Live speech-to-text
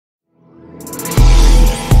Today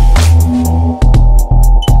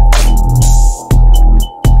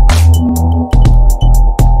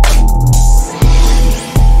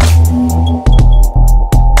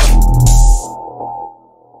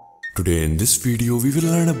in this video we will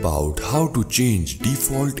learn about how to change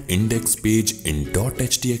default index page in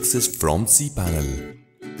htaccess from cPanel.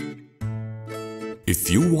 If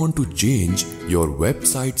you want to change your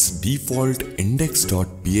website's default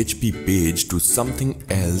index.php page to something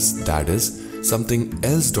else, that is something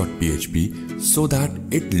else.php, so that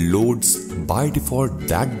it loads by default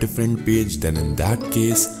that different page, then in that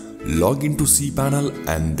case log into cPanel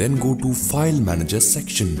and then go to File Manager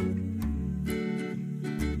section.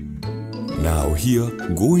 Now here,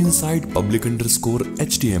 go inside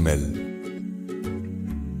public_html.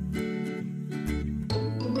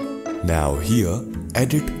 Now here,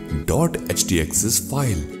 edit .htaccess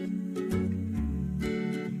file.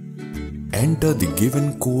 Enter the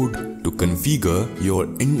given code to configure your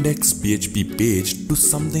index.php page to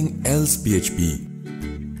something else PHP.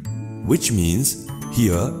 Which means,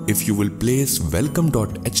 here if you will place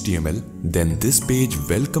welcome.html, then this page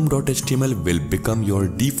welcome.html will become your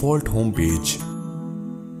default home page.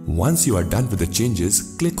 Once you are done with the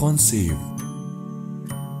changes, click on Save.